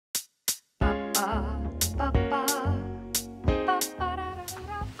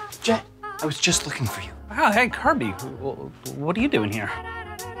Jed, I was just looking for you. Oh, hey, Kirby. What are you doing here?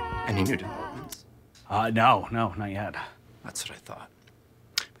 Any new developments? No, not yet. That's what I thought.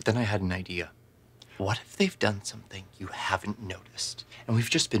 But then I had an idea. What if they've done something you haven't noticed, and we've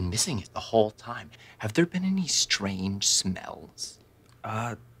just been missing it the whole time? Have there been any strange smells?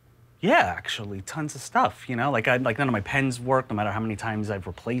 Yeah, actually, tons of stuff, you know? Like none of my pens work, no matter how many times I've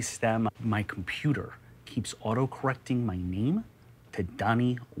replaced them. My computer keeps auto-correcting my name to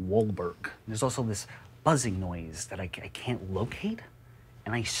Donnie Wahlberg. There's also this buzzing noise that I can't locate,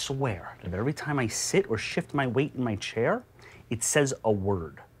 and I swear that every time I sit or shift my weight in my chair, it says a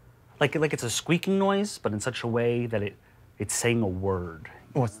word. Like it's a squeaking noise, but in such a way that it's saying a word.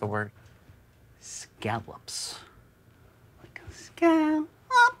 What's the word? Scallops. Like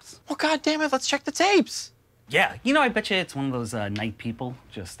scallops. Well, God damn it, let's check the tapes. Yeah, you know, I bet you it's one of those night people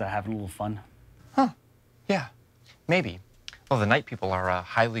just having a little fun. Huh, yeah, maybe. Well, the Night People are a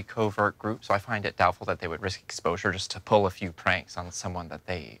highly covert group, so I find it doubtful that they would risk exposure just to pull a few pranks on someone that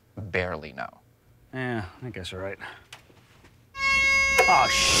they barely know. Yeah, I guess you're right. Oh,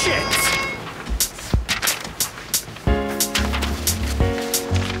 shit!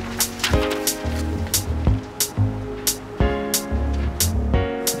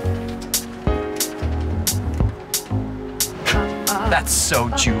 That's so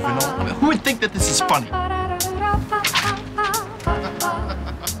juvenile. Who would think that this is funny?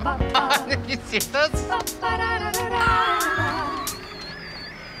 Did you see this?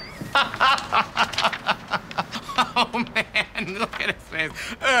 Oh, man, look at his face.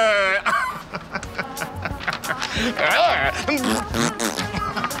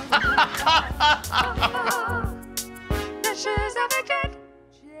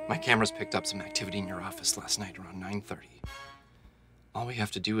 My cameras picked up some activity in your office last night around 9:30. All we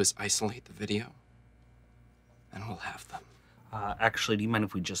have to do is isolate the video, and we'll have them. Actually, do you mind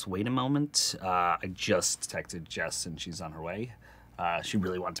if we just wait a moment? I just texted Jess, and she's on her way. She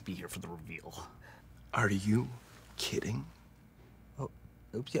really wanted to be here for the reveal. Are you kidding? Oh,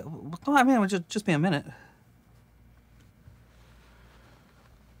 yeah. No, I mean, it would just be a minute.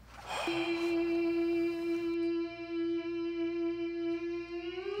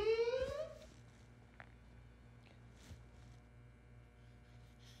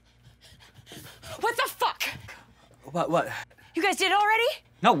 What the fuck? What? You guys did it already?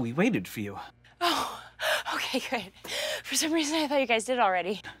 No, we waited for you. Oh, okay, good. For some reason, I thought you guys did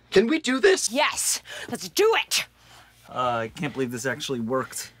already. Can we do this? Yes, let's do it. I can't believe this actually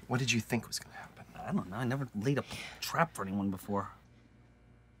worked. What did you think was gonna happen? I don't know. I never laid a trap for anyone before.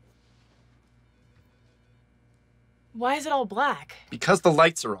 Why is it all black? Because the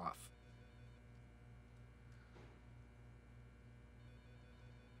lights are off.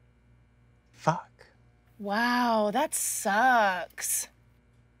 Fuck. Wow, that sucks.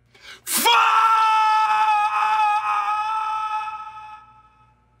 Fuck!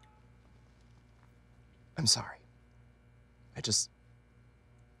 I'm sorry.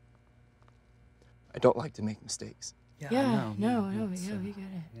 I don't like to make mistakes. Yeah, no, we get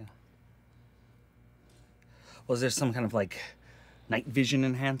it. Yeah. Was there some kind of like night vision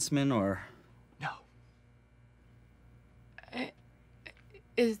enhancement or? No.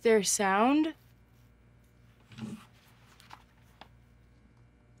 Is there sound?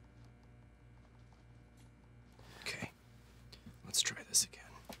 Okay, let's try this again.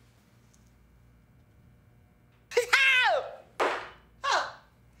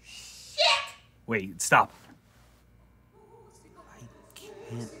 Wait, stop. I can't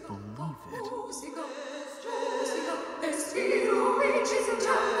believe it.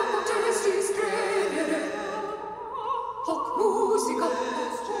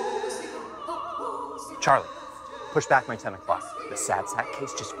 Charlie, push back my 10 o'clock. The sad sack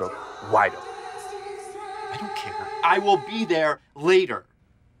case just broke wide open. I don't care. I will be there later.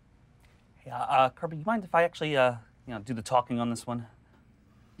 Hey, Kirby, you mind if I actually, do the talking on this one?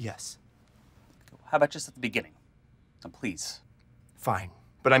 Yes. How about just at the beginning? Please. Fine,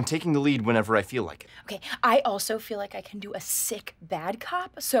 but I'm taking the lead whenever I feel like it. Okay, I also feel like I can do a sick bad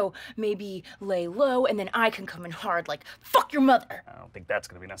cop, so maybe lay low and then I can come in hard like, fuck your mother. I don't think that's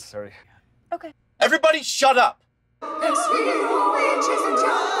gonna be necessary. Okay. Everybody shut up!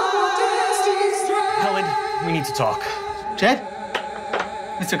 Helen, we need to talk. Jed?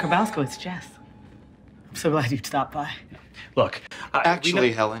 Mr. Kabowsko, it's Jess. I'm so glad you stopped by. Look,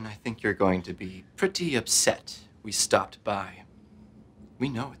 Actually, Helen, I think you're going to be pretty upset we stopped by. We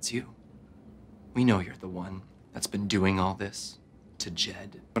know it's you. We know you're the one that's been doing all this to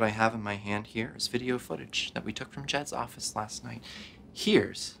Jed. What I have in my hand here is video footage that we took from Jed's office last night.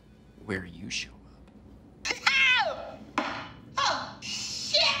 Here's where you show up. Oh,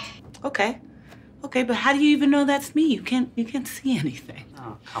 shit! Okay. Okay, but how do you even know that's me? You can't see anything.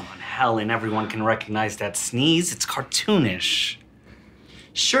 Oh, come on, Helen. Everyone can recognize that sneeze. It's cartoonish.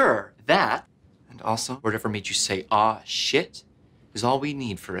 Sure, that. And also, whatever made you say, "aw, shit," is all we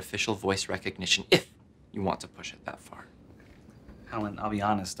need for official voice recognition, if you want to push it that far. Helen, I'll be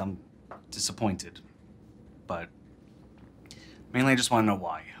honest, I'm disappointed. But mainly I just want to know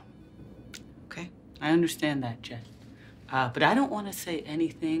why. Okay, I understand that, Jen. But I don't want to say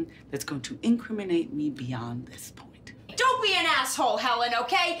anything that's going to incriminate me beyond this point. Don't be an asshole, Helen,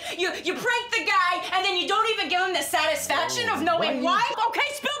 okay? You prank the guy, and then you don't even give him the satisfaction of knowing why? Okay,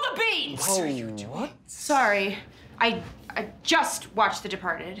 spill the beans! Oh, what? Sorry, I just watched The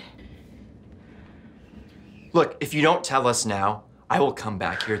Departed. Look, if you don't tell us now, I will come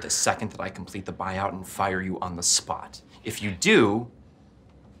back here the second that I complete the buyout and fire you on the spot. If you do,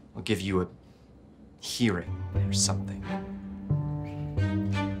 I'll give you a hearing or something.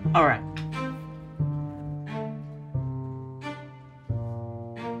 All right.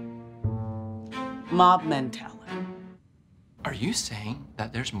 Mob mentality. Are you saying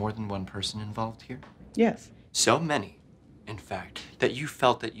that there's more than one person involved here? Yes. So many, in fact, that you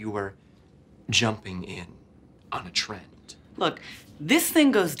felt that you were jumping in on a trend. Look, this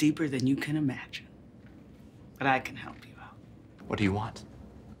thing goes deeper than you can imagine. But I can help you out. What do you want?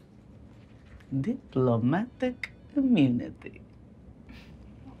 Diplomatic immunity.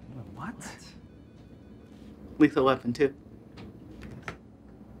 What? Lethal weapon, too.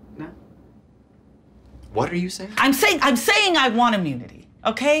 No? What are you saying? I'm saying I want immunity,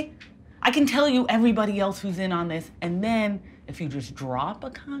 okay? I can tell you everybody else who's in on this, and then if you just drop a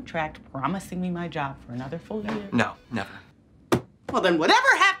contract promising me my job for another full year. No, never. Well, then whatever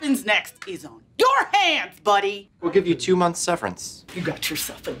happens next is on your hands, buddy. We'll give you 2 months severance. You got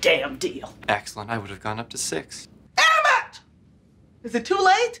yourself a damn deal. Excellent. I would have gone up to 6. Damn it! Is it too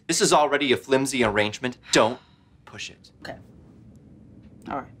late? This is already a flimsy arrangement. Don't push it. Okay.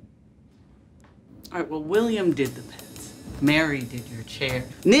 All right. All right, well, William did the pets. Mary did your chair.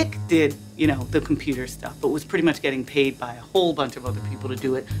 Nick did, the computer stuff, but was pretty much getting paid by a whole bunch of other people to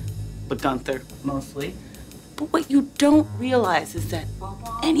do it. But Gunther, mostly. But what you don't realize is that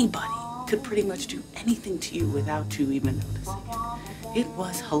anybody could pretty much do anything to you without you even noticing it. It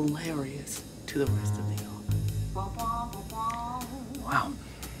was hilarious to the rest of the office. Wow.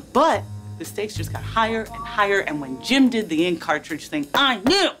 But the stakes just got higher and higher, and when Jim did the ink cartridge thing, I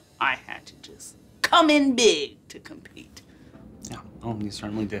knew I had to just come in big to compete. Yeah, oh, you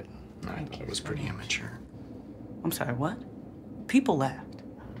certainly did. I thought it was pretty immature. I'm sorry, what? People laughed.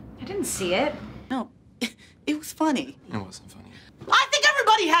 I didn't see it. No, it was funny. It wasn't funny. I think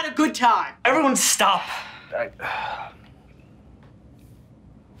everybody had a good time. Everyone stop.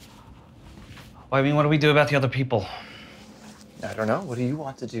 Well, I mean, what do we do about the other people? I don't know. What do you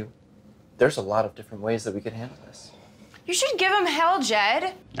want to do? There's a lot of different ways that we could handle this. You should give him hell,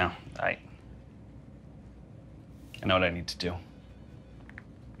 Jed. No, I know what I need to do.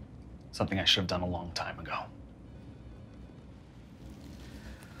 Something I should have done a long time ago.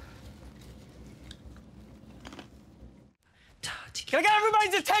 Can I get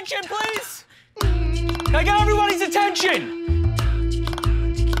everybody's attention, please? Can I get everybody's attention?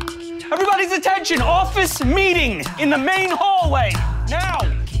 Everybody's attention! Office meeting in the main hallway, now!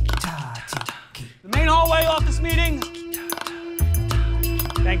 The main hallway, office meeting.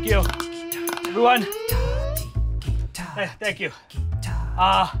 Thank you. Everyone. Thank you.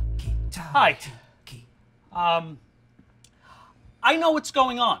 Hi. I know what's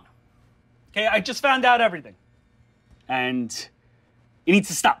going on. Okay, I just found out everything. And it needs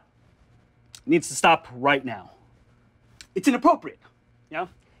to stop. It needs to stop right now. It's inappropriate, yeah?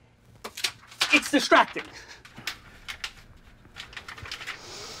 It's distracting.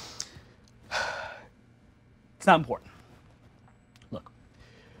 It's not important. Look,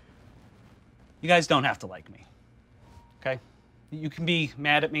 you guys don't have to like me, okay? You can be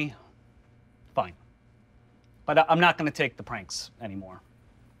mad at me, fine. But I'm not gonna take the pranks anymore,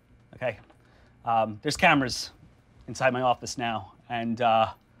 okay? There's cameras inside my office now, and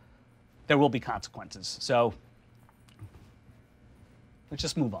there will be consequences. So let's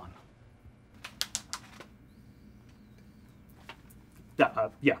just move on.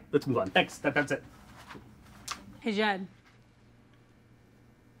 Yeah, let's move on. Thanks. That's it. Hey, Jed.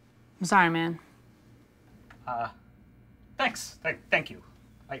 I'm sorry, man. Thanks. Thank you.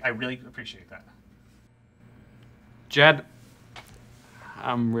 I really appreciate that. Jed,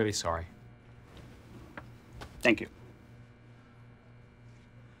 I'm really sorry. Thank you.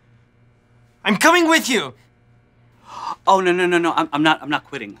 I'm coming with you! Oh, no. I'm not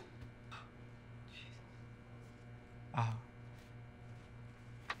quitting.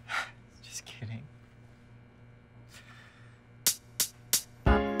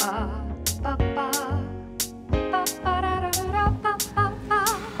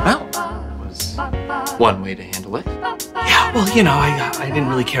 one way to handle it. Yeah, well, you know, I didn't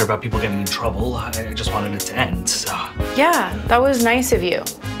really care about people getting in trouble. I just wanted it to end, so. Yeah, that was nice of you.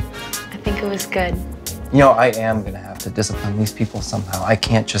 I think it was good. You know, I am gonna have to discipline these people somehow. I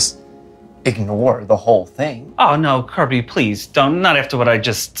can't just ignore the whole thing. Oh, no, Kirby, please, don't. Not after what I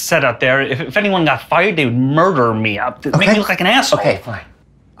just said out there. If anyone got fired, they would murder me. Make me look like an asshole. Okay, fine.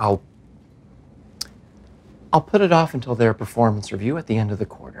 I'll put it off until their performance review at the end of the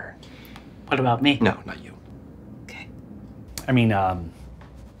quarter. What about me? No, not you. Okay. I mean, kind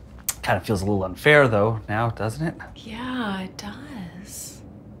of feels a little unfair, though, now, doesn't it? Yeah, it does.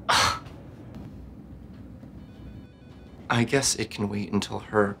 I guess it can wait until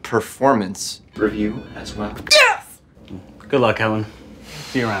her performance review as well. Yes! Good luck, Helen.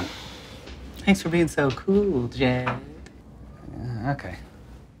 See you around. Thanks for being so cool, Jed. Okay.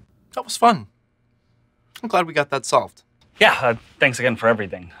 That was fun. I'm glad we got that solved. Yeah, thanks again for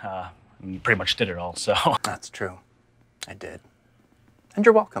everything. You pretty much did it all, so. That's true. I did. And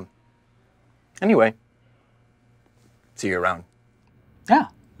you're welcome. Anyway, see you around. Yeah,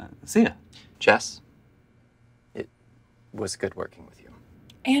 see ya. Jess, it was good working with you.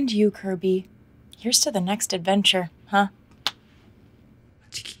 And you, Kirby. Here's to the next adventure, huh?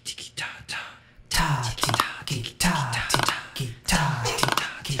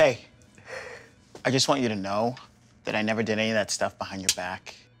 Hey, I just want you to know that I never did any of that stuff behind your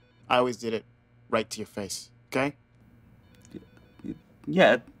back. I always did it right to your face, okay?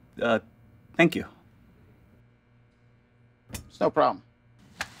 Yeah, thank you. It's no problem.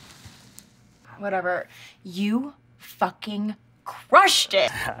 Whatever. You fucking crushed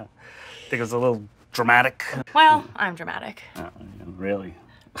it. Think it was a little dramatic? Well, I'm dramatic. Really?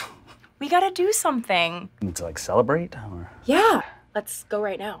 We gotta do something. To, like, celebrate, or? Yeah. Let's go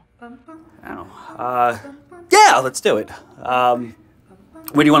right now. Oh. Yeah, let's do it.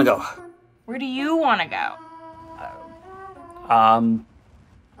 Where do you want to go? Where do you want to go?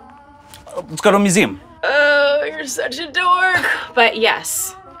 Let's go to a museum. Oh, you're such a dork. But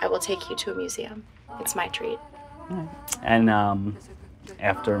yes, I will take you to a museum. It's my treat. And,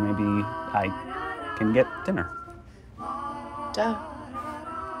 after maybe I can get dinner. Duh.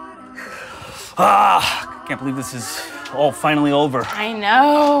 Can't believe this is all finally over. I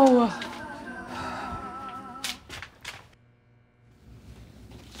know.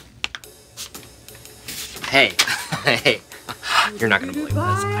 Hey, hey, you're not gonna believe this.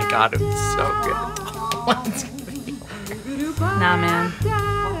 I got him so good. Nah, man.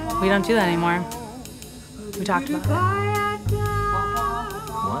 We don't do that anymore. We talked about it.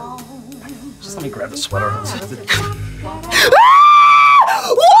 Just let me grab the sweater.